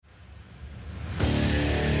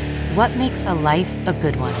What makes a life a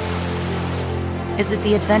good one? Is it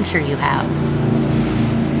the adventure you have?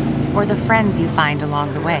 Or the friends you find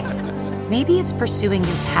along the way? Maybe it's pursuing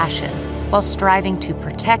your passion while striving to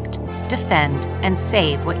protect, defend, and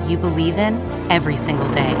save what you believe in every single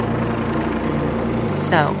day.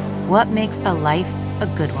 So, what makes a life a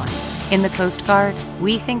good one? In the Coast Guard,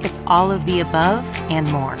 we think it's all of the above and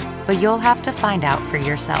more, but you'll have to find out for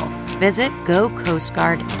yourself. Visit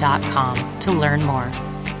gocoastguard.com to learn more.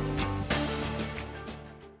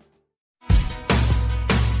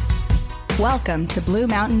 Welcome to Blue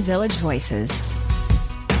Mountain Village Voices.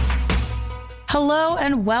 Hello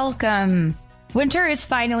and welcome. Winter is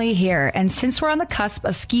finally here, and since we're on the cusp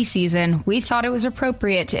of ski season, we thought it was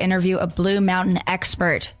appropriate to interview a Blue Mountain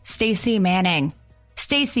expert, Stacy Manning.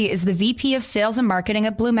 Stacy is the VP of Sales and Marketing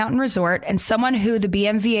at Blue Mountain Resort and someone who the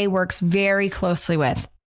BMVA works very closely with.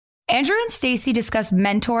 Andrew and Stacy discuss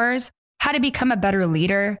mentors, how to become a better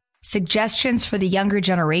leader, suggestions for the younger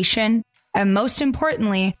generation, and most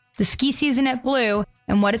importantly, the ski season at Blue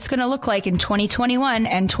and what it's going to look like in 2021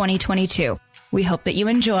 and 2022. We hope that you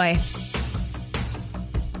enjoy.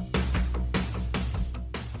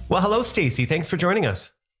 Well, hello, Stacy. Thanks for joining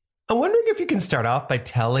us. I'm wondering if you can start off by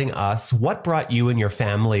telling us what brought you and your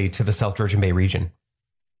family to the South Georgian Bay region.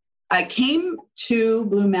 I came to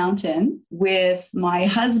Blue Mountain with my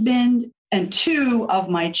husband and two of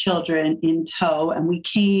my children in tow, and we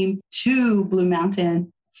came to Blue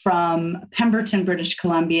Mountain from Pemberton, British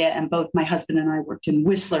Columbia, and both my husband and I worked in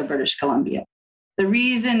Whistler, British Columbia. The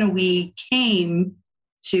reason we came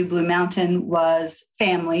to Blue Mountain was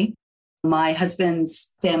family. My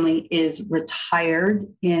husband's family is retired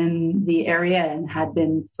in the area and had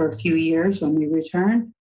been for a few years when we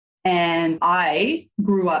returned. And I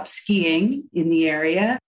grew up skiing in the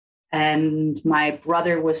area, and my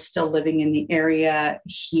brother was still living in the area.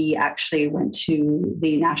 He actually went to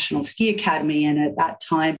the National Ski Academy, and at that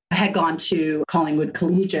time I had gone to Collingwood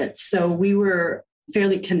Collegiate. So we were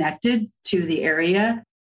fairly connected to the area,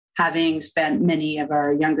 having spent many of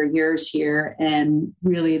our younger years here. And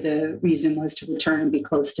really the reason was to return and be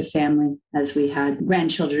close to family as we had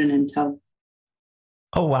grandchildren in tow.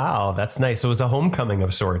 Oh, wow. That's nice. So it was a homecoming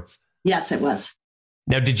of sorts. Yes, it was.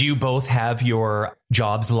 Now, did you both have your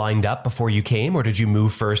jobs lined up before you came, or did you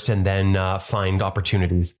move first and then find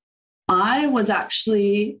opportunities? I was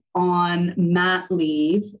actually on mat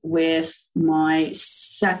leave with my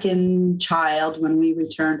second child when we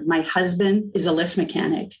returned. My husband is a lift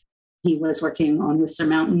mechanic. He was working on Whistler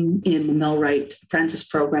Mountain in the millwright apprentice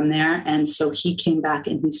program there. And so he came back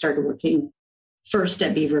and he started working first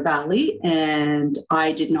at Beaver Valley. And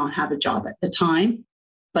I did not have a job at the time.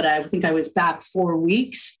 But I think I was back 4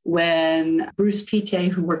 weeks when Bruce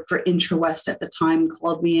Pite, who worked for IntraWest at the time,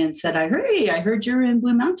 called me and said, "Hey, I heard you're in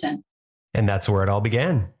Blue Mountain." And that's where it all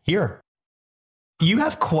began, here. You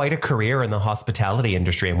have quite a career in the hospitality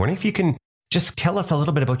industry. I'm wondering if you can just tell us a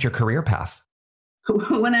little bit about your career path.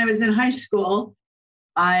 When I was in high school,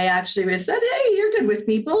 I actually said, "Hey, you're good with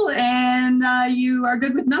people and you are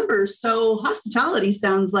good with numbers. So hospitality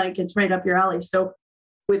sounds like it's right up your alley." So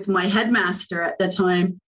with my headmaster at the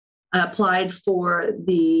time, I applied for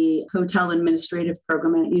the hotel administrative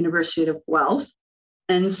program at University of Guelph.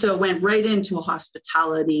 And so went right into a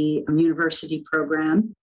hospitality university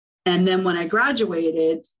program. And then when I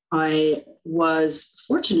graduated, I was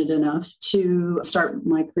fortunate enough to start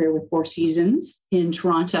my career with Four Seasons in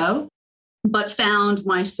Toronto, but found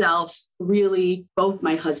myself really, both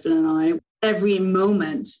my husband and I, every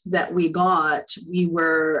moment that we got, we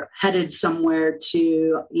were headed somewhere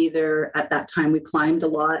to either, at that time, we climbed a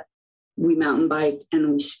lot, we mountain biked,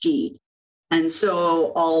 and we skied. And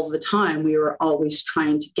so all the time, we were always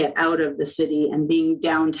trying to get out of the city, and being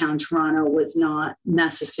downtown Toronto was not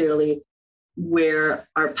necessarily where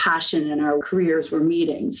our passion and our careers were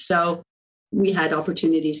meeting. So we had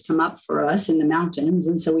opportunities come up for us in the mountains.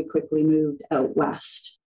 And so we quickly moved out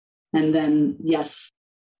west. And then, yes,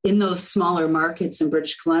 in those smaller markets in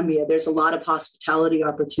British Columbia, there's a lot of hospitality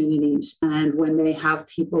opportunities. And when they have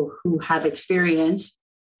people who have experience,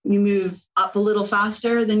 you move up a little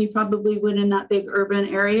faster than you probably would in that big urban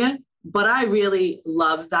area. But I really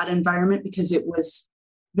loved that environment because it was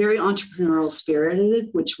very entrepreneurial spirited,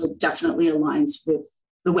 which would definitely aligns with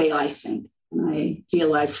the way I think. And I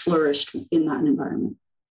feel I flourished in that environment.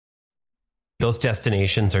 Those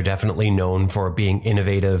destinations are definitely known for being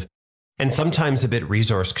innovative and sometimes a bit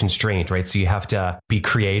resource constrained, right? So you have to be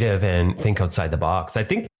creative and think outside the box. I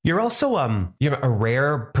think you're also you're a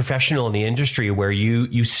rare professional in the industry where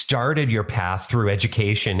you started your path through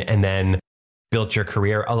education and then built your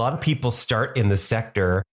career. A lot of people start in the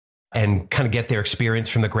sector and kind of get their experience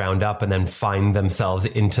from the ground up and then find themselves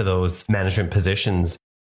into those management positions.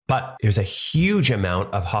 But there's a huge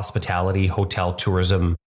amount of hospitality, hotel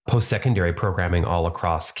tourism, post-secondary programming all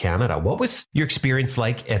across Canada. What was your experience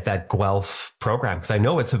like at that Guelph program? Because I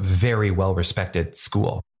know it's a very well-respected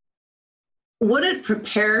school. What it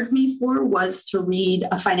prepared me for was to read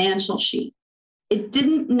a financial sheet. It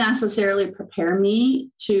didn't necessarily prepare me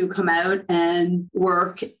to come out and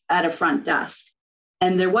work at a front desk.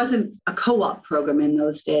 And there wasn't a co-op program in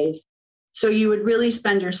those days. So you would really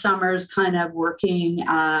spend your summers kind of working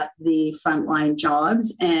at the frontline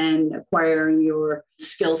jobs and acquiring your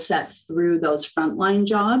skill set through those frontline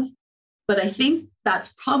jobs. But I think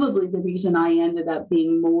that's probably the reason I ended up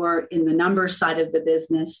being more in the numbers side of the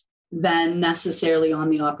business than necessarily on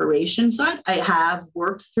the operations side. I have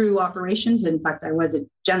worked through operations. In fact, I was a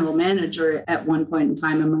general manager at one point in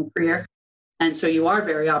time in my career. And so you are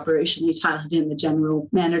very operationally talented in the general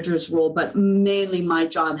manager's role, but mainly my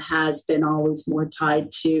job has been always more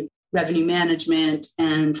tied to revenue management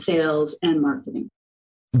and sales and marketing.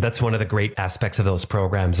 That's one of the great aspects of those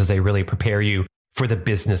programs, is they really prepare you for the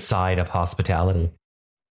business side of hospitality.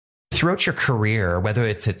 Throughout your career, whether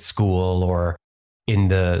it's at school or in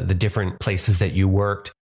the different places that you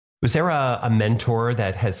worked, was there a mentor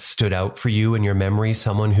that has stood out for you in your memory,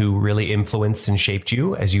 someone who really influenced and shaped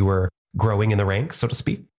you as you were growing in the ranks, so to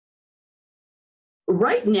speak?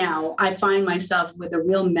 Right now, I find myself with a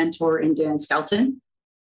real mentor in Dan Skelton.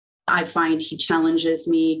 I find he challenges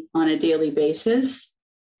me on a daily basis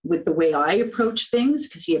with the way I approach things,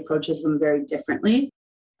 because he approaches them very differently.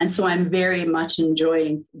 And so I'm very much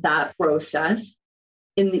enjoying that process.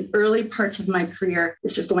 In the early parts of my career,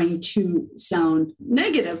 this is going to sound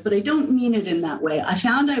negative, but I don't mean it in that way. I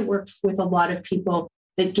found I worked with a lot of people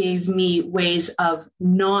that gave me ways of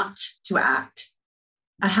not to act.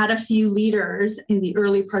 I had a few leaders in the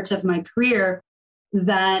early parts of my career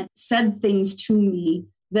that said things to me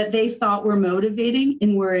that they thought were motivating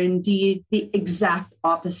and were indeed the exact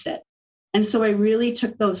opposite. And so I really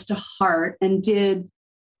took those to heart and did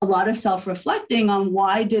a lot of self-reflecting on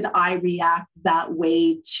why did I react that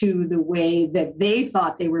way to the way that they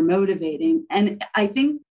thought they were motivating. And I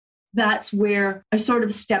think that's where I sort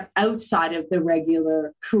of stepped outside of the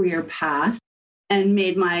regular career path and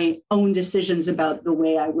made my own decisions about the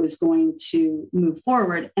way I was going to move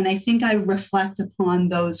forward. And I think I reflect upon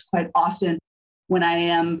those quite often when I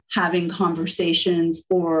am having conversations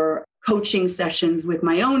or coaching sessions with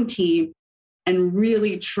my own team, and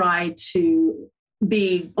really try to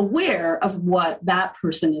be aware of what that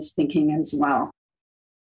person is thinking as well.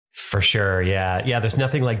 For sure. Yeah. Yeah. There's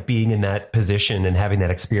nothing like being in that position and having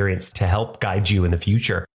that experience to help guide you in the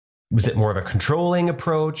future. Was it more of a controlling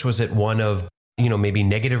approach? Was it one of, maybe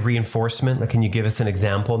negative reinforcement? Like, can you give us an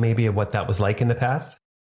example maybe of what that was like in the past?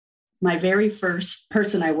 My very first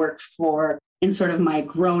person I worked for in sort of my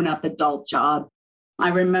grown-up adult job, I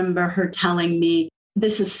remember her telling me,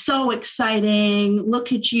 "This is so exciting.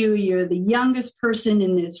 Look at you. You're the youngest person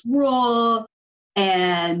in this role.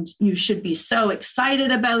 And you should be so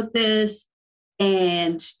excited about this.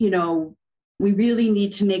 And, we really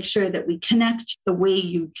need to make sure that we connect the way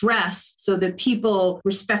you dress so that people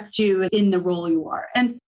respect you in the role you are."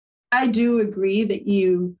 And I do agree that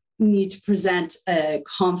you need to present a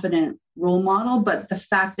confident role model, but the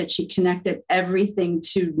fact that she connected everything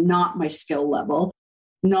to not my skill level,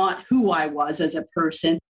 not who I was as a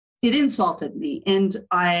person, it insulted me. And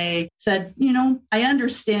I said, I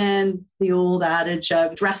understand the old adage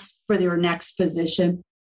of dress for your next position,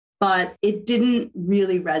 but it didn't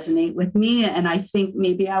really resonate with me. And I think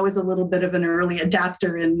maybe I was a little bit of an early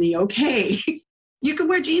adapter in the, okay, you can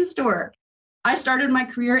wear jeans to work. I started my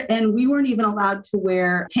career and we weren't even allowed to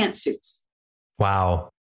wear pantsuits.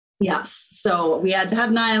 Wow. Yes. So we had to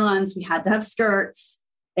have nylons, we had to have skirts.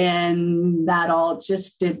 And that all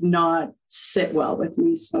just did not sit well with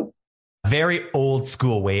me. So, very old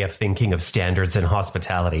school way of thinking of standards in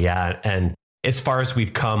hospitality. Yeah. And as far as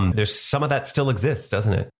we've come, there's some of that still exists,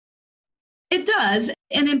 doesn't it? It does.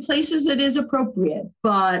 And in places it is appropriate.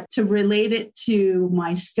 But to relate it to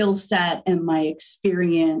my skill set and my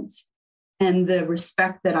experience and the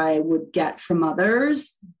respect that I would get from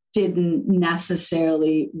others didn't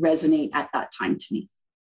necessarily resonate at that time to me.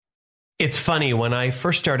 It's funny, when I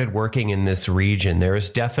first started working in this region, there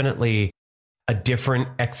is definitely a different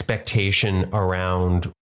expectation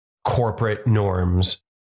around corporate norms.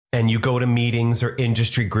 And you go to meetings or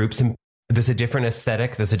industry groups and there's a different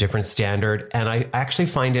aesthetic, there's a different standard. And I actually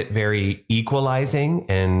find it very equalizing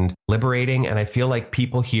and liberating. And I feel like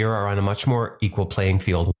people here are on a much more equal playing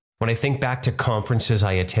field. When I think back to conferences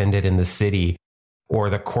I attended in the city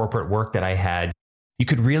or the corporate work that I had, you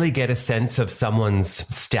could really get a sense of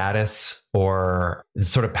someone's status or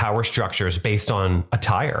sort of power structures based on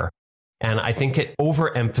attire. And I think it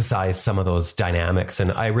overemphasized some of those dynamics.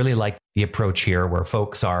 And I really like the approach here where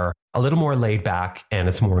folks are a little more laid back and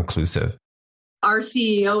it's more inclusive. Our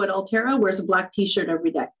CEO at Altera wears a black t-shirt every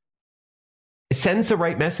day. It sends the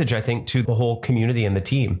right message, I think, to the whole community and the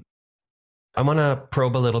team. I want to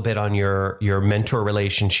probe a little bit on your mentor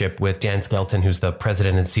relationship with Dan Skelton, who's the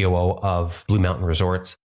president and COO of Blue Mountain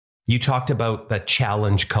Resorts. You talked about the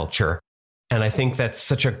challenge culture. And I think that's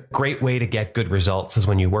such a great way to get good results is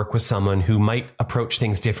when you work with someone who might approach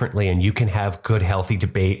things differently and you can have good, healthy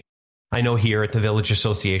debate. I know here at the Village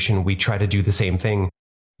Association, we try to do the same thing.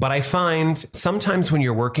 But I find sometimes when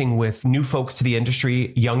you're working with new folks to the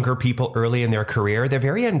industry, younger people early in their career, they're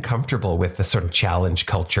very uncomfortable with the sort of challenge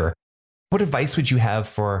culture. What advice would you have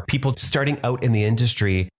for people starting out in the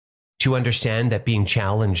industry to understand that being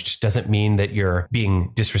challenged doesn't mean that you're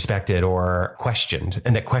being disrespected or questioned,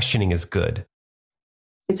 and that questioning is good?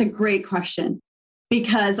 It's a great question,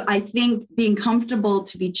 because I think being comfortable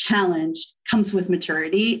to be challenged comes with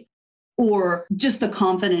maturity or just the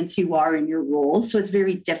confidence you are in your role. So it's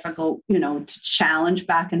very difficult, to challenge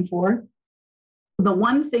back and forth. The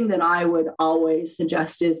one thing that I would always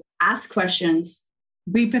suggest is ask questions,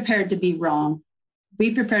 be prepared to be wrong,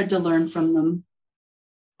 be prepared to learn from them.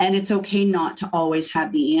 And it's okay not to always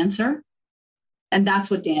have the answer. And that's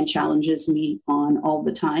what Dan challenges me on all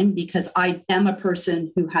the time, because I am a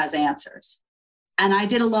person who has answers. And I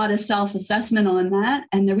did a lot of self-assessment on that.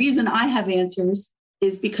 And the reason I have answers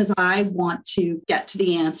is because I want to get to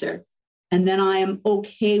the answer. And then I am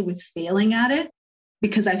okay with failing at it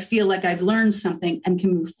because I feel like I've learned something and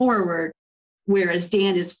can move forward. Whereas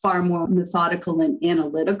Dan is far more methodical and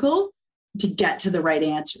analytical to get to the right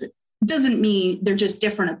answer. Doesn't mean they're just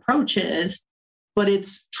different approaches, but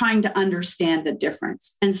it's trying to understand the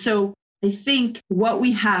difference. And so I think what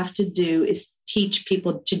we have to do is teach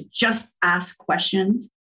people to just ask questions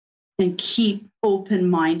and keep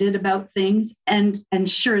open-minded about things and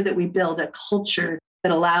ensure that we build a culture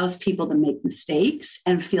that allows people to make mistakes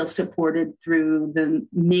and feel supported through the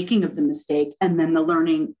making of the mistake and then the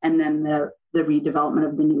learning and then the redevelopment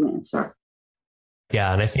of the new answer.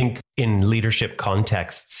 Yeah. And I think in leadership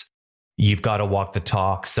contexts, you've got to walk the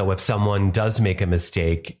talk. So if someone does make a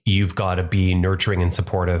mistake, you've got to be nurturing and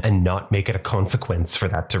supportive and not make it a consequence for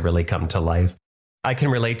that to really come to life. I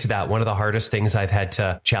can relate to that. One of the hardest things I've had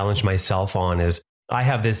to challenge myself on is I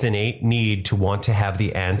have this innate need to want to have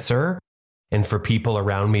the answer and for people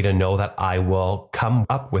around me to know that I will come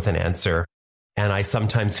up with an answer. And I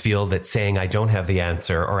sometimes feel that saying I don't have the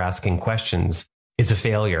answer or asking questions is a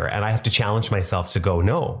failure. And I have to challenge myself to go,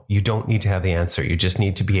 no, you don't need to have the answer. You just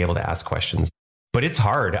need to be able to ask questions. But it's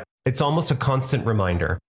hard. It's almost a constant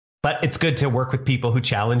reminder. But it's good to work with people who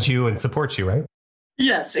challenge you and support you, right?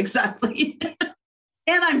 Yes, exactly.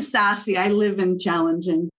 And I'm sassy. I live in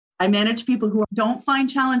challenging. I manage people who don't find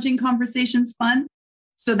challenging conversations fun.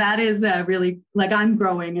 So that is really like I'm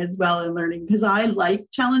growing as well and learning because I like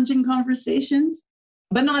challenging conversations,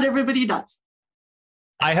 but not everybody does.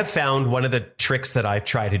 I have found one of the tricks that I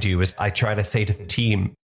try to do is I try to say to the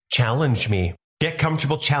team, challenge me, get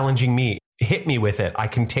comfortable challenging me, hit me with it. I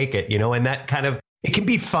can take it, and that kind of, it can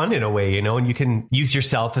be fun in a way, and you can use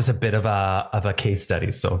yourself as a bit of a case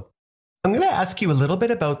study. So I'm going to ask you a little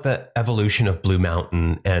bit about the evolution of Blue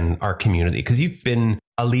Mountain and our community, because you've been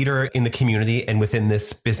a leader in the community and within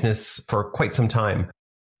this business for quite some time.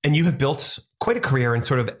 And you have built quite a career in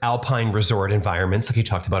sort of alpine resort environments, like you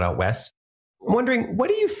talked about out west. I'm wondering, what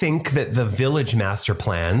do you think that the Village Master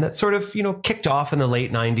Plan that sort of, kicked off in the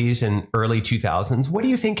late 90s and early 2000s, what do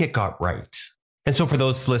you think it got right? And so for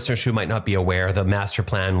those listeners who might not be aware, the master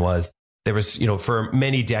plan was, there was, for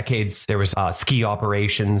many decades, there was ski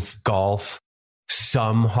operations, golf,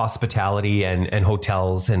 some hospitality and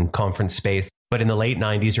hotels and conference space. But in the late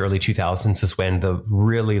 90s, early 2000s is when the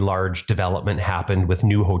really large development happened with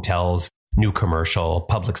new hotels, new commercial,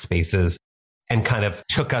 public spaces, and kind of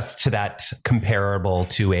took us to that comparable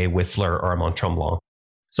to a Whistler or a Mont Tremblant.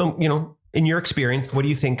 So, in your experience, what do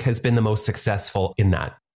you think has been the most successful in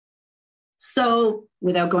that? So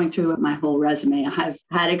without going through my whole resume, I've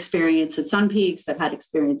had experience at Sun Peaks. I've had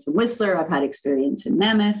experience in Whistler. I've had experience in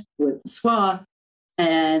Mammoth with SWA.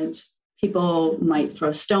 And people might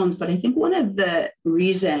throw stones, but I think one of the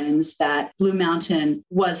reasons that Blue Mountain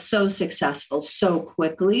was so successful so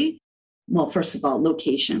quickly, well, first of all,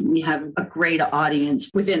 location. We have a great audience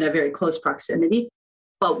within a very close proximity.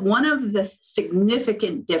 But one of the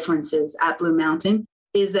significant differences at Blue Mountain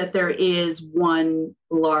is that there is one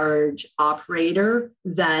large operator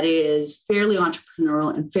that is fairly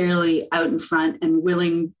entrepreneurial and fairly out in front and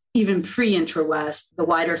willing. Even pre-Intrawest, the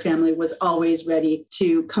Wider family was always ready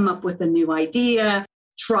to come up with a new idea,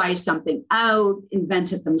 try something out,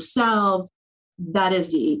 invent it themselves. That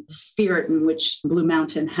is the spirit in which Blue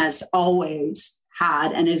Mountain has always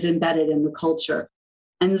had and is embedded in the culture.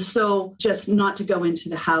 And so just not to go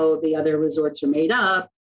into how the other resorts are made up,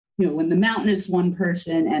 when the mountain is one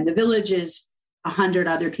person and the village is 100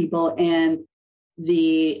 other people and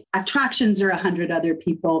the attractions are 100 other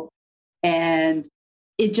people, and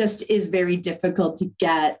it just is very difficult to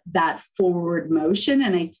get that forward motion.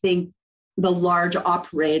 And I think the large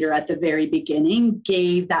operator at the very beginning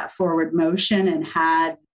gave that forward motion and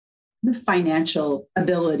had the financial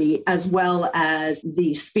ability as well as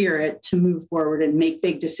the spirit to move forward and make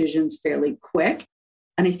big decisions fairly quick.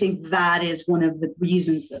 And I think that is one of the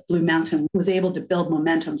reasons that Blue Mountain was able to build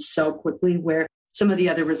momentum so quickly, where some of the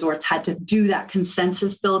other resorts had to do that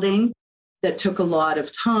consensus building that took a lot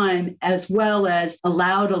of time, as well as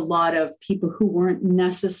allowed a lot of people who weren't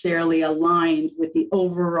necessarily aligned with the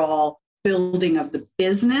overall building of the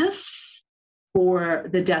business or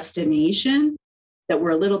the destination, that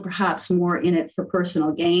were a little perhaps more in it for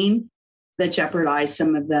personal gain, that jeopardized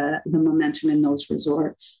some of the momentum in those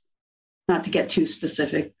resorts. Not to get too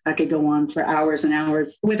specific, I could go on for hours and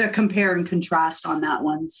hours with a compare and contrast on that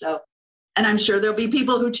one. So, and I'm sure there'll be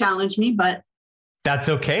people who challenge me, but that's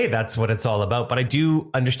okay. That's what it's all about. But I do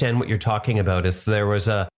understand what you're talking about. Is there was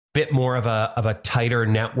a bit more of a tighter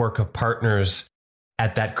network of partners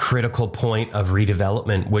at that critical point of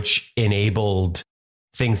redevelopment, which enabled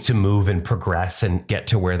things to move and progress and get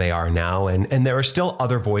to where they are now. And there are still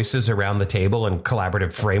other voices around the table and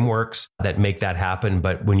collaborative frameworks that make that happen.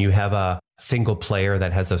 But when you have a single player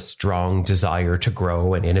that has a strong desire to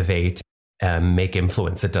grow and innovate and make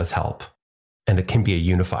influence, it does help. And it can be a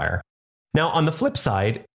unifier. Now, on the flip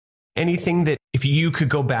side, anything that if you could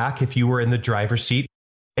go back, if you were in the driver's seat,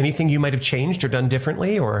 anything you might have changed or done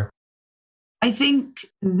differently? Or I think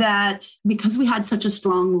that because we had such a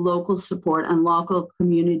strong local support and local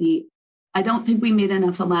community, I don't think we made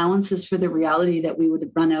enough allowances for the reality that we would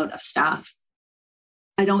run out of staff.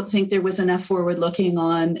 I don't think there was enough forward looking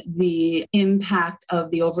on the impact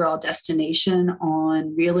of the overall destination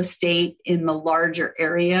on real estate in the larger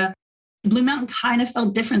area. Blue Mountain kind of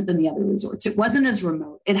felt different than the other resorts. It wasn't as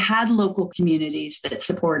remote. It had local communities that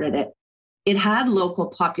supported it. It had local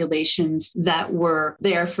populations that were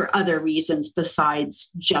there for other reasons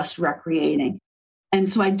besides just recreating. And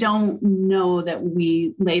so I don't know that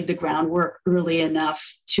we laid the groundwork early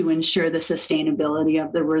enough to ensure the sustainability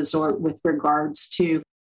of the resort with regards to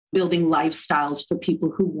building lifestyles for people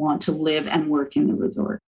who want to live and work in the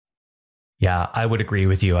resort. Yeah, I would agree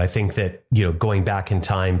with you. I think that, going back in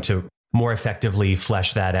time to more effectively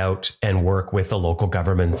flesh that out and work with the local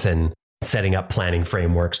governments and setting up planning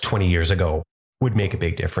frameworks 20 years ago would make a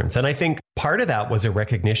big difference. And I think part of that was a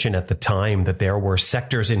recognition at the time that there were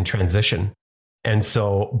sectors in transition. And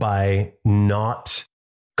so by not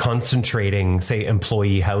concentrating, say,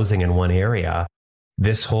 employee housing in one area,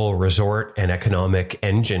 this whole resort and economic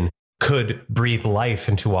engine could breathe life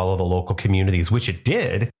into all of the local communities, which it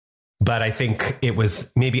did. But I think it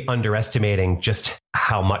was maybe underestimating just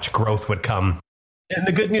how much growth would come. And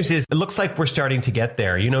the good news is it looks like we're starting to get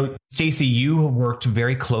there. Stacy, you worked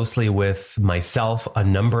very closely with myself, a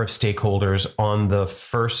number of stakeholders on the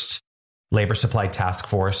first labor supply task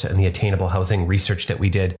force and the attainable housing research that we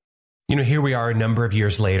did. Here we are a number of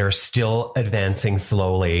years later, still advancing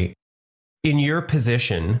slowly. In your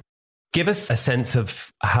position, give us a sense of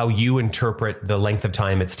how you interpret the length of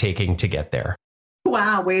time it's taking to get there.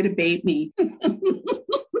 Wow, way to bait me.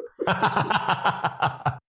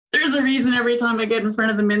 There's a reason every time I get in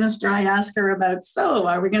front of the minister, I ask her about, so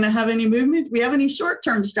are we going to have any movement? Do we have any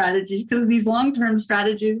short-term strategies? Because these long-term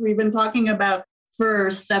strategies we've been talking about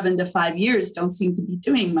for 7 to 5 years don't seem to be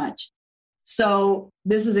doing much. So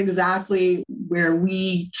this is exactly where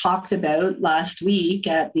we talked about last week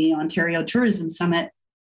at the Ontario Tourism Summit.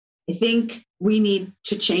 I think we need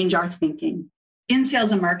to change our thinking. In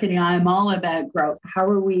sales and marketing, I'm all about growth. How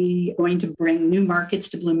are we going to bring new markets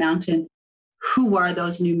to Blue Mountain? Who are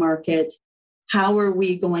those new markets? How are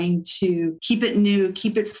we going to keep it new,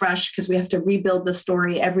 keep it fresh? Because we have to rebuild the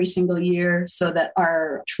story every single year so that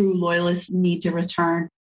our true loyalists need to return.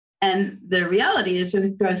 And the reality is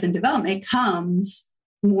with growth and development comes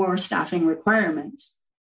more staffing requirements.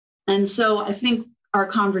 And so I think our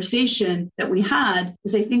conversation that we had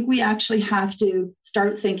is I think we actually have to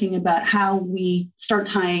start thinking about how we start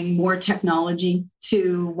tying more technology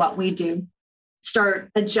to what we do, start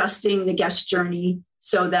adjusting the guest journey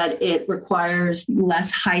so that it requires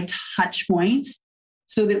less high touch points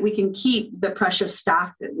so that we can keep the precious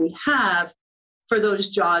staff that we have for those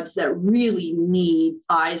jobs that really need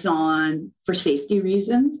eyes on for safety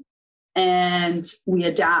reasons. And we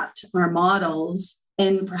adapt our models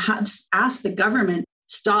and perhaps ask the government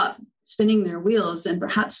stop spinning their wheels and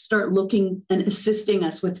perhaps start looking and assisting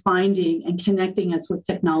us with finding and connecting us with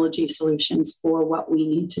technology solutions for what we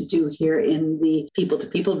need to do here in the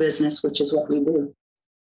people-to-people business, which is what we do.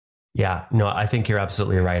 Yeah, no, I think you're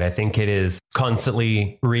absolutely right. I think it is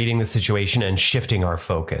constantly reading the situation and shifting our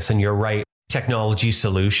focus. And you're right, technology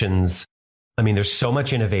solutions, I mean, there's so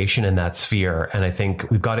much innovation in that sphere. And I think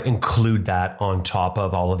we've got to include that on top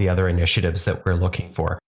of all of the other initiatives that we're looking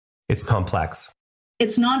for. It's complex.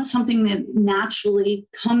 It's not something that naturally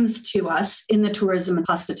comes to us in the tourism and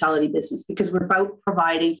hospitality business because we're about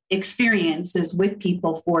providing experiences with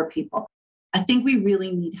people for people. I think we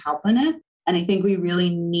really need help in it. And I think we really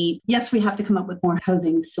need, yes, we have to come up with more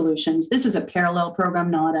housing solutions. This is a parallel program,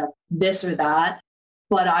 not a this or that.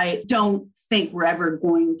 But I don't think we're ever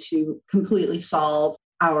going to completely solve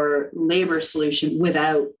our labor solution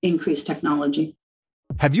without increased technology.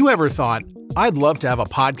 Have you ever thought, I'd love to have a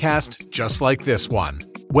podcast just like this one?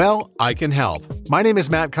 Well, I can help. My name is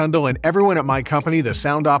Matt Kundle, and everyone at my company, the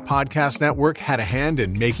Sound Off Podcast Network, had a hand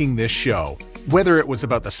in making this show. Whether it was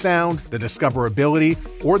about the sound, the discoverability,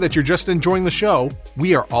 or that you're just enjoying the show,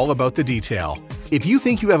 we are all about the detail. If you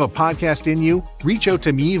think you have a podcast in you, reach out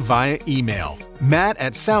to me via email,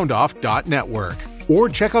 matt@soundoff.network, or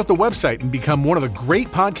check out the website and become one of the great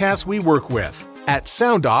podcasts we work with at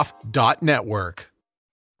soundoff.network.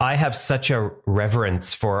 I have such a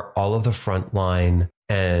reverence for all of the frontline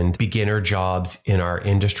and beginner jobs in our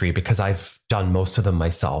industry because I've done most of them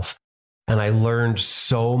myself. And I learned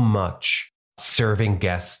so much serving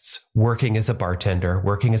guests, working as a bartender,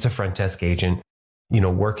 working as a front desk agent,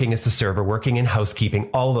 working as a server, working in housekeeping,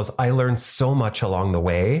 all of those. I learned so much along the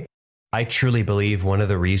way. I truly believe one of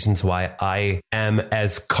the reasons why I am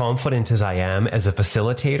as confident as I am as a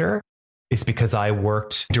facilitator is because I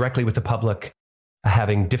worked directly with the public,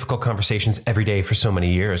 having difficult conversations every day for so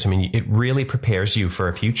many years. I mean, it really prepares you for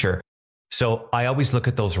a future. So I always look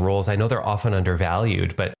at those roles. I know they're often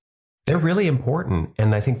undervalued, but they're really important.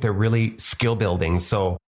 And I think they're really skill building.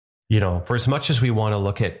 So, for as much as we want to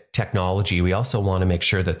look at technology, we also want to make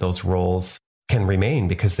sure that those roles can remain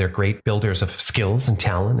because they're great builders of skills and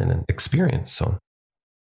talent and experience. So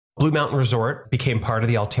Blue Mountain Resort became part of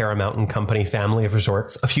the Alterra Mountain Company family of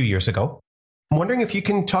resorts a few years ago. I'm wondering if you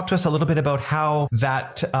can talk to us a little bit about how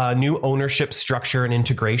that new ownership structure and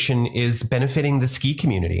integration is benefiting the ski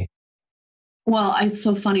community. Well, it's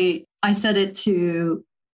so funny. I said it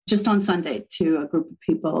just on Sunday to a group of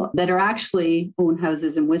people that are actually own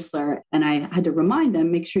houses in Whistler. And I had to remind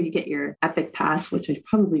them, make sure you get your Epic Pass, which I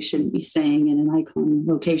probably shouldn't be saying in an icon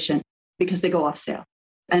location because they go off sale.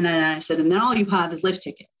 And then I said, and then all you have is lift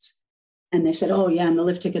tickets. And they said, oh, yeah, and the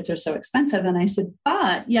lift tickets are so expensive. And I said,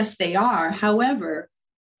 but yes, they are. However,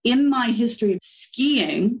 in my history of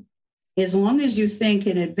skiing, as long as you think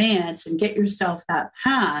in advance and get yourself that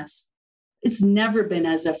pass, it's never been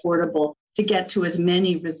as affordable to get to as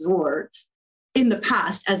many resorts in the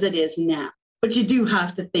past as it is now. But you do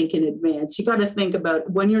have to think in advance. You got to think about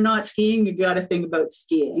when you're not skiing, you got to think about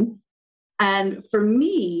skiing. And for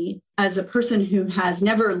me, as a person who has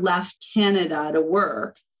never left Canada to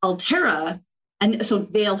work, Alterra, and so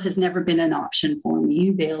Vail has never been an option for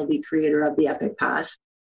me. Vail, the creator of the Epic Pass,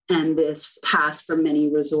 and this pass for many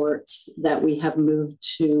resorts that we have moved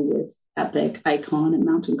to with Epic, Icon, and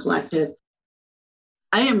Mountain Collective.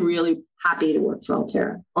 I am really happy to work for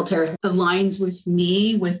Alterra. Alterra aligns with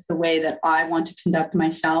me, with the way that I want to conduct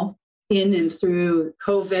myself in and through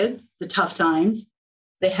COVID, the tough times.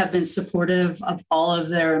 They have been supportive of all of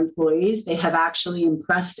their employees. They have actually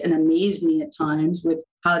impressed and amazed me at times with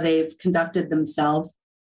how they've conducted themselves.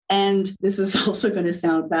 And this is also going to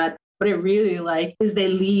sound bad. What I really like is they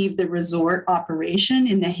leave the resort operation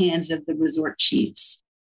in the hands of the resort chiefs.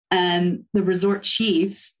 And the resort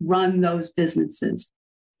chiefs run those businesses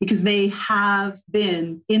because they have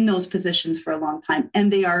been in those positions for a long time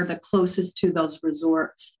and they are the closest to those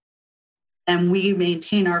resorts. And we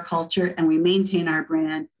maintain our culture and we maintain our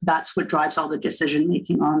brand. That's what drives all the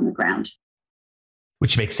decision-making on the ground.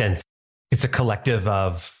 Which makes sense. It's a collective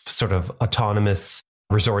of sort of autonomous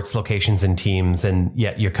resorts, locations, and teams, and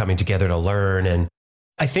yet you're coming together to learn. And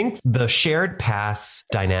I think the shared pass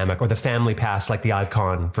dynamic or the family pass, like the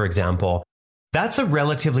Icon, for example, that's a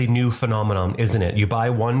relatively new phenomenon, isn't it? You buy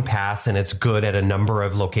one pass and it's good at a number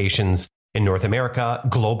of locations in North America,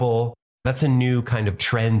 global. That's a new kind of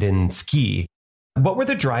trend in ski. What were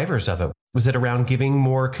the drivers of it? Was it around giving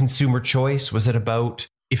more consumer choice? Was it about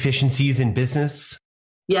efficiencies in business?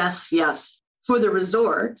 Yes. For the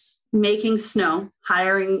resorts, making snow,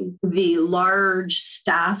 hiring the large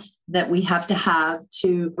staff that we have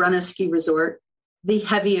to run a ski resort, the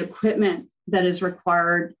heavy equipment that is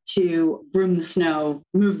required to broom the snow,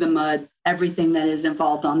 move the mud, everything that is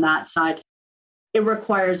involved on that side. It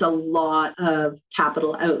requires a lot of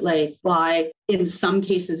capital outlay by, in some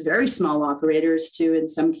cases, very small operators to, in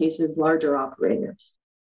some cases, larger operators.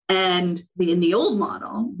 And in the old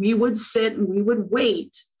model, we would sit and we would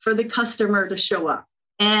wait for the customer to show up.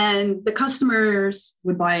 And the customers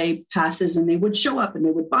would buy passes and they would show up and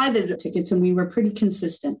they would buy the tickets, and we were pretty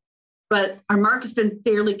consistent. But our market's been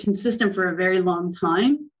fairly consistent for a very long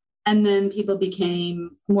time. And then people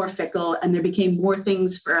became more fickle and there became more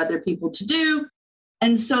things for other people to do.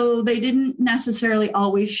 And so they didn't necessarily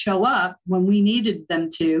always show up when we needed them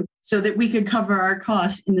to, so that we could cover our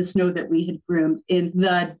costs in the snow that we had groomed, in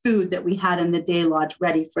the food that we had in the day lodge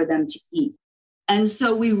ready for them to eat. And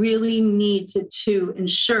so we really needed to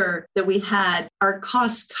ensure that we had our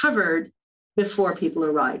costs covered before people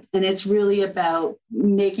arrived. And it's really about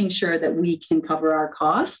making sure that we can cover our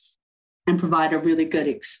costs and provide a really good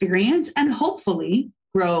experience and hopefully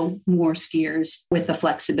grow more skiers with the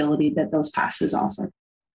flexibility that those passes offer.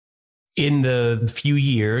 In the few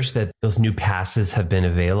years that those new passes have been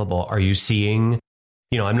available, are you seeing,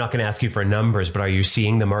 I'm not going to ask you for numbers, but are you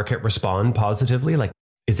seeing the market respond positively? Like,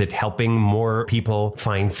 is it helping more people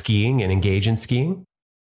find skiing and engage in skiing?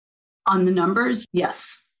 On the numbers,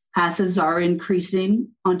 yes. Passes are increasing.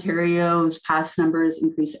 Ontario's pass numbers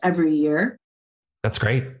increase every year. That's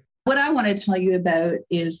great. What I want to tell you about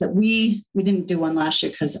is that we didn't do one last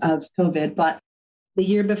year because of COVID, but the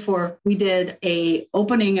year before we did a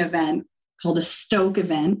opening event called a Stoke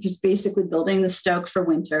event, just basically building the Stoke for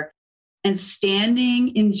winter, and standing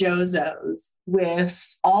in Jozo's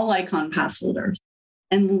with all Icon pass holders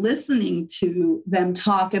and listening to them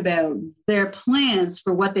talk about their plans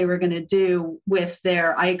for what they were going to do with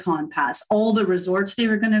their Icon pass, all the resorts they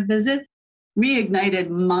were going to visit, reignited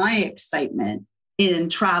my excitement in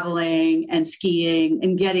traveling and skiing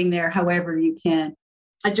and getting there however you can.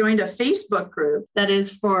 I joined a Facebook group that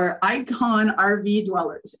is for Icon RV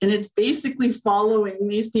dwellers, and it's basically following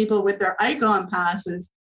these people with their Icon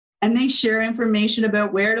passes, and they share information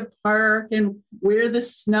about where to park and where the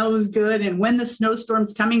snow is good and when the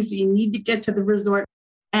snowstorm's coming, so you need to get to the resort.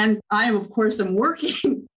 And I, of course, am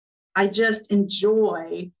working. I just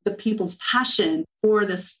enjoy the people's passion for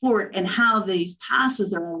the sport and how these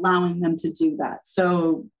passes are allowing them to do that.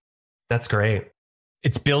 So that's great.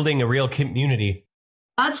 It's building a real community.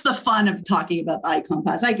 That's the fun of talking about the Icon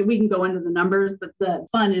Pass. We can go into the numbers, but the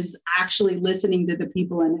fun is actually listening to the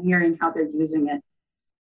people and hearing how they're using it.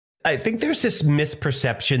 I think there's this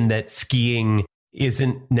misperception that skiing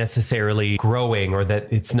isn't necessarily growing, or that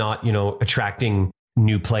it's not, attracting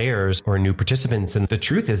new players or new participants. And the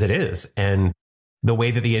truth is it is. And the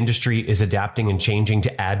way that the industry is adapting and changing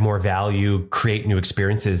to add more value, create new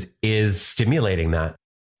experiences, is stimulating that.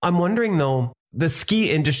 I'm wondering though, the ski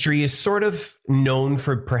industry is sort of known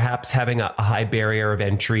for perhaps having a high barrier of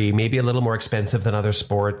entry, maybe a little more expensive than other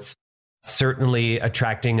sports, certainly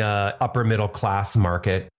attracting a upper middle class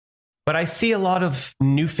market. But I see a lot of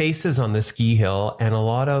new faces on the ski hill and a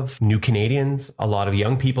lot of new Canadians, a lot of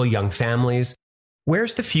young people, young families.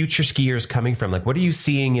 Where's the future skiers coming from? Like, what are you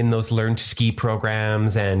seeing in those learn to ski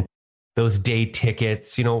programs and those day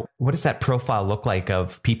tickets? What does that profile look like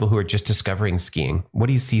of people who are just discovering skiing? What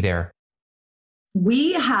do you see there?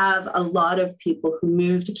 We have a lot of people who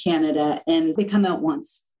move to Canada and they come out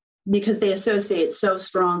once because they associate so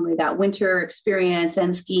strongly that winter experience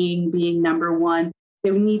and skiing being number one.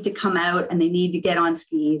 They need to come out and they need to get on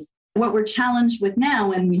skis. What we're challenged with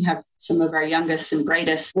now, and we have some of our youngest and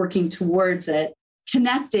brightest working towards it,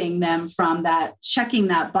 connecting them from that, checking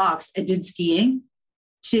that box, I did skiing,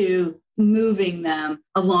 to moving them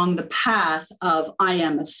along the path of I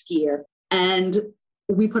am a skier. And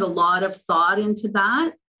we put a lot of thought into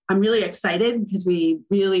that. I'm really excited because we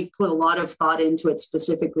really put a lot of thought into it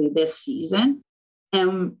specifically this season.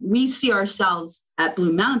 And we see ourselves at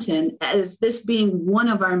Blue Mountain as this being one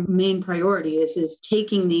of our main priorities, is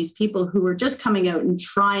taking these people who are just coming out and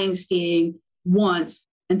trying skiing once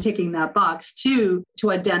and ticking that box to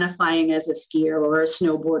identifying as a skier or a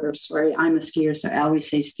snowboarder. Sorry, I'm a skier, so I always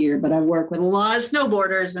say skier, but I work with a lot of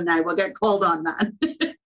snowboarders and I will get called on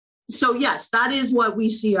that. So yes, that is what we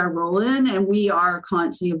see our role in, and we are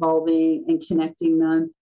constantly evolving and connecting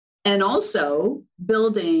them, and also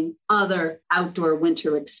building other outdoor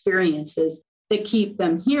winter experiences that keep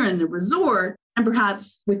them here in the resort. And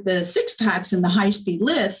perhaps with the 6-packs and the high-speed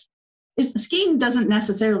lifts, skiing doesn't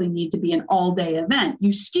necessarily need to be an all-day event.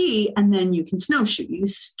 You ski and then you can snowshoe. You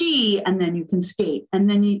ski and then you can skate. And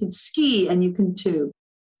then you can ski and you can tube.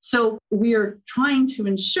 So we are trying to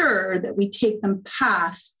ensure that we take them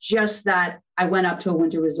past just that I went up to a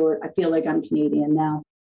winter resort, I feel like I'm Canadian now,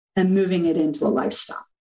 and moving it into a lifestyle.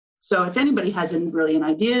 So if anybody has any brilliant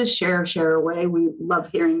ideas, share away. We love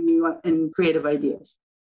hearing new and creative ideas.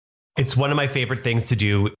 It's one of my favorite things to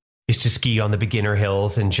do is to ski on the beginner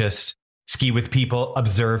hills and just ski with people,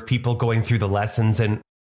 observe people going through the lessons. And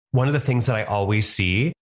one of the things that I always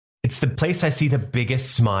see, it's the place I see the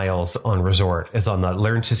biggest smiles on resort is on the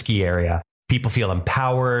learn to ski area. People feel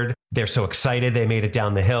empowered. They're so excited they made it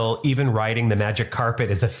down the hill. Even riding the magic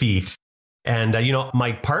carpet is a feat. And,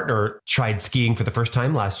 my partner tried skiing for the first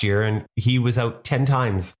time last year and he was out 10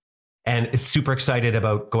 times and is super excited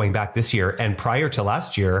about going back this year. And prior to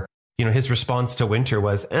last year, his response to winter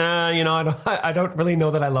was, I don't really know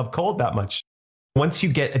that I love cold that much. Once you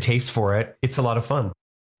get a taste for it, it's a lot of fun.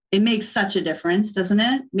 It makes such a difference, doesn't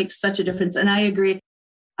it? It makes such a difference. And I agree.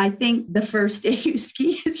 I think the first day you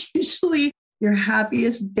ski is usually your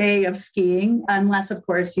happiest day of skiing, unless, of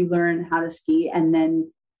course, you learn how to ski and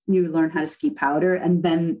then you learn how to ski powder. And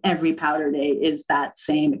then every powder day is that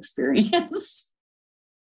same experience.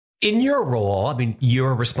 In your role,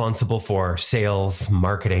 you're responsible for sales,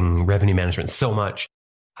 marketing, revenue management, so much.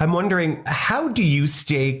 I'm wondering, how do you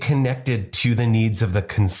stay connected to the needs of the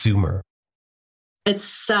consumer?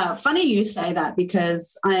 It's funny you say that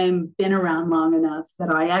because I've been around long enough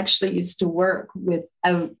that I actually used to work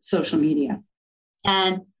without social media.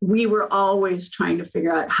 And we were always trying to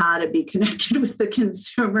figure out how to be connected with the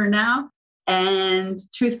consumer now. And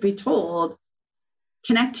truth be told,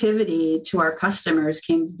 connectivity to our customers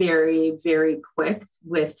came very, very quick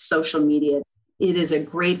with social media. It is a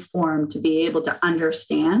great form to be able to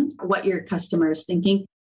understand what your customer is thinking.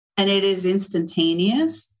 And it is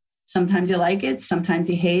instantaneous. Sometimes you like it, sometimes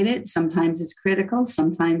you hate it, sometimes it's critical,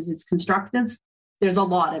 sometimes it's constructive. There's a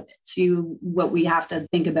lot of it. So what we have to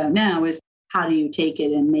think about now is how do you take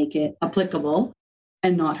it and make it applicable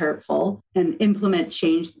and not hurtful and implement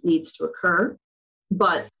change that needs to occur.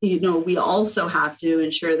 But, we also have to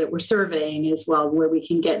ensure that we're surveying as well, where we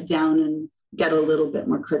can get down and get a little bit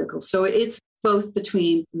more critical. So it's both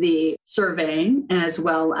between the surveying as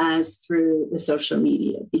well as through the social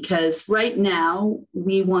media, because right now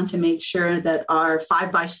we want to make sure that our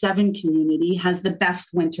 5x7 community has the best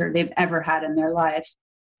winter they've ever had in their lives.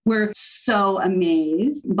 We're so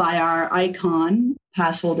amazed by our Icon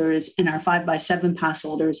pass holders and our 5x7 pass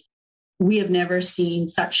holders. We have never seen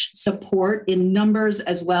such support in numbers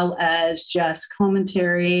as well as just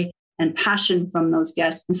commentary and passion from those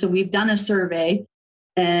guests. And so we've done a survey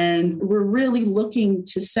and we're really looking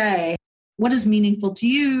to say, what is meaningful to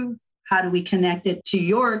you? How do we connect it to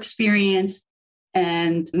your experience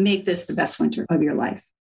and make this the best winter of your life?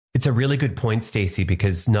 It's a really good point, Stacy,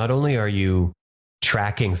 because not only are you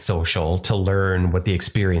tracking social to learn what the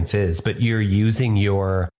experience is, but you're using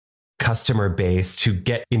your customer base to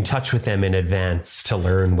get in touch with them in advance to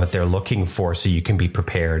learn what they're looking for so you can be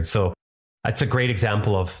prepared. So that's a great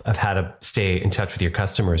example of how to stay in touch with your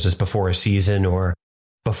customers is before a season or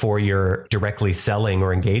before you're directly selling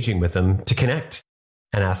or engaging with them to connect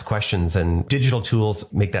and ask questions. And digital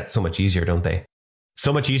tools make that so much easier, don't they?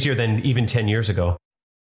 So much easier than even 10 years ago.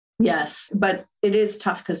 Yes, but it is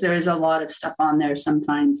tough because there is a lot of stuff on there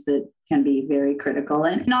sometimes that can be very critical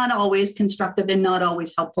and not always constructive and not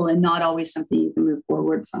always helpful and not always something you can move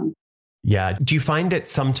forward from. Yeah. Do you find it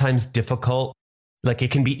sometimes difficult? Like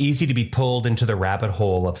it can be easy to be pulled into the rabbit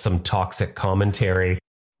hole of some toxic commentary.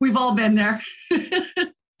 We've all been there.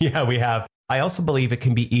 Yeah, we have. I also believe it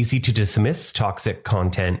can be easy to dismiss toxic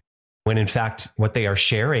content when in fact what they are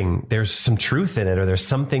sharing, there's some truth in it or there's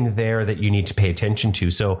something there that you need to pay attention to.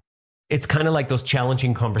 So it's kind of like those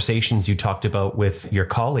challenging conversations you talked about with your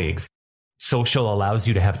colleagues. Social allows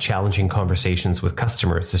you to have challenging conversations with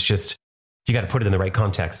customers. It's just, you got to put it in the right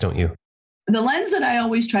context, don't you? The lens that I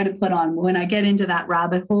always try to put on when I get into that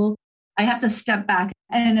rabbit hole, I have to step back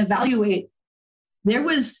and evaluate. There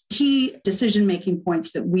was key decision-making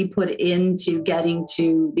points that we put into getting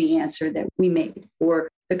to the answer that we made or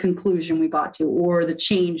the conclusion we got to or the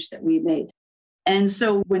change that we made. And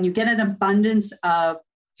so when you get an abundance of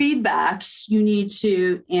feedback, you need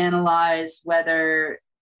to analyze whether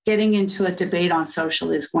getting into a debate on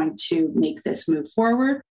social is going to make this move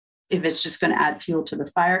forward, if it's just going to add fuel to the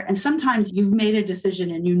fire. And sometimes you've made a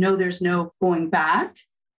decision and you know there's no going back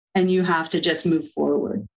and you have to just move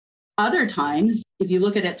forward. Other times, if you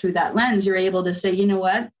look at it through that lens, you're able to say, you know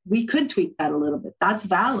what, we could tweak that a little bit. That's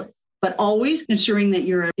valid. But always ensuring that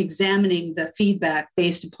you're examining the feedback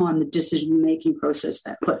based upon the decision-making process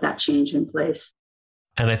that put that change in place.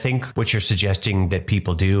 And I think what you're suggesting that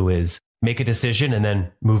people do is make a decision and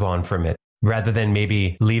then move on from it, rather than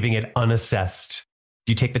maybe leaving it unassessed.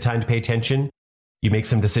 You take the time to pay attention, you make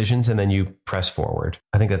some decisions, and then you press forward.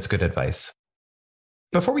 I think that's good advice.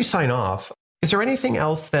 Before we sign off, is there anything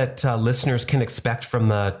else that listeners can expect from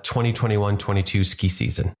the 2021-22 ski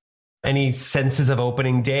season? Any senses of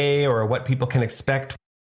opening day or what people can expect?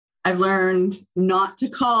 I've learned not to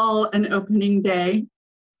call an opening day.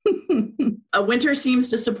 Winter seems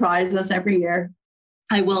to surprise us every year.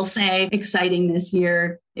 I will say, exciting this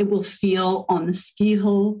year. It will feel on the ski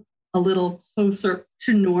hill a little closer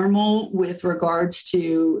to normal with regards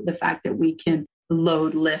to the fact that we can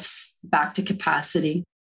load lifts back to capacity.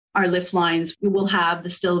 Our lift lines, we will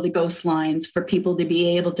have still the ghost lines for people to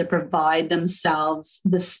be able to provide themselves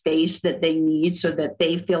the space that they need so that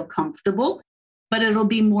they feel comfortable. But it'll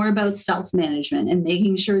be more about self-management and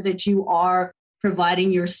making sure that you are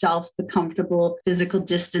providing yourself the comfortable physical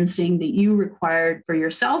distancing that you required for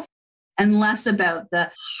yourself, and less about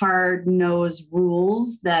the hard-nosed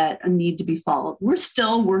rules that need to be followed. We're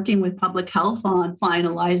still working with public health on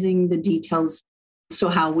finalizing the details, so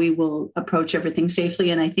how we will approach everything safely.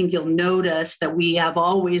 And I think you'll notice that we have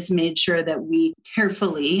always made sure that we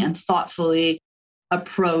carefully and thoughtfully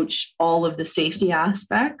approach all of the safety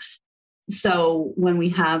aspects. So when we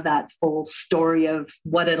have that full story of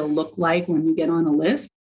what it'll look like when you get on a lift,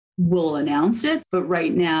 we'll announce it. But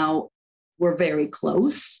right now, we're very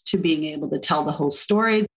close to being able to tell the whole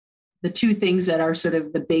story. The two things that are sort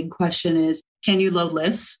of the big question is, can you load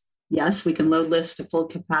lifts? Yes, we can load lifts to full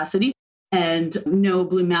capacity. And no,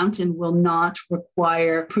 Blue Mountain will not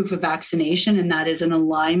require proof of vaccination, and that is in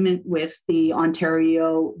alignment with the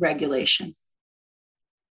Ontario regulation.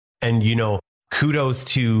 And, kudos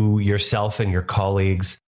to yourself and your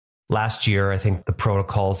colleagues. Last year, I think the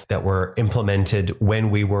protocols that were implemented when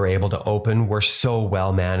we were able to open were so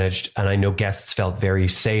well managed. And I know guests felt very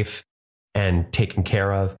safe and taken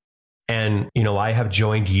care of. And, I have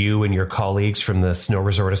joined you and your colleagues from the snow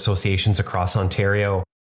resort associations across Ontario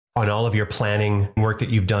on all of your planning work that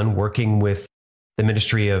you've done, working with the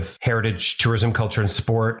Ministry of Heritage, Tourism, Culture and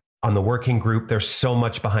Sport on the working group. There's so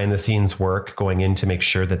much behind the scenes work going in to make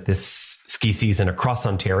sure that this ski season across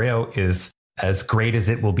Ontario is as great as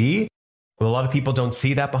it will be. Well, a lot of people don't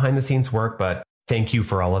see that behind the scenes work, but thank you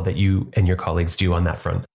for all of that you and your colleagues do on that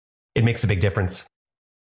front. It makes a big difference.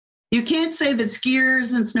 You can't say that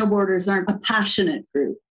skiers and snowboarders aren't a passionate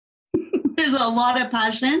group. There's a lot of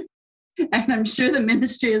passion. And I'm sure the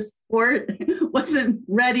Ministry of Sport wasn't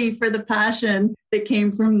ready for the passion that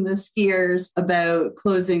came from the skiers about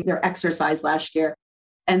closing their exercise last year.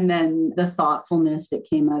 And then the thoughtfulness that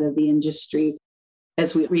came out of the industry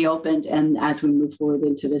as we reopened and as we move forward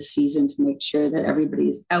into this season to make sure that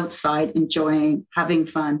everybody's outside enjoying, having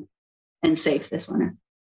fun and safe this winter.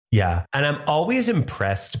 Yeah. And I'm always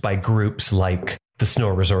impressed by groups like the Snow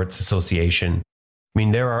Resorts Association. I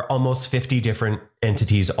mean, there are almost 50 different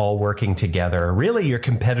entities all working together, really your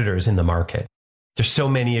competitors in the market. There's so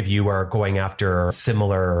many of you are going after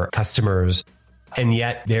similar customers, and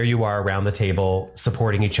yet there you are around the table,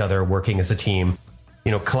 supporting each other, working as a team.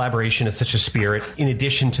 Collaboration is such a spirit in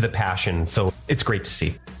addition to the passion. So it's great to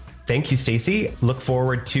see. Thank you, Stacy. Look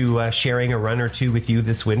forward to sharing a run or two with you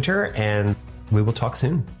this winter, and we will talk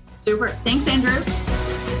soon. Super. Thanks, Andrew.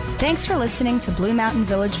 Thanks for listening to Blue Mountain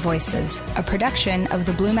Village Voices, a production of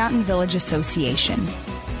the Blue Mountain Village Association.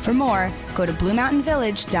 For more, go to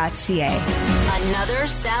bluemountainvillage.ca. Another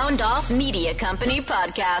Sound Off Media Company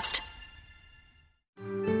podcast.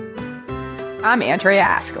 I'm Andrea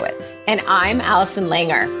Askowitz. And I'm Allison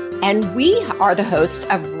Langer. And we are the hosts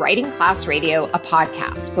of Writing Class Radio, a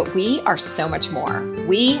podcast, but we are so much more.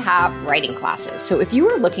 We have writing classes. So if you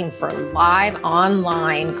are looking for live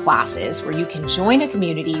online classes where you can join a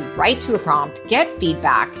community, write to a prompt, get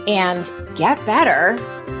feedback, and get better,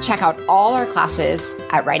 check out all our classes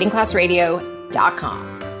at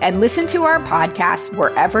writingclassradio.com. And listen to our podcast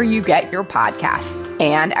wherever you get your podcasts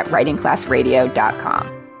and at writingclassradio.com.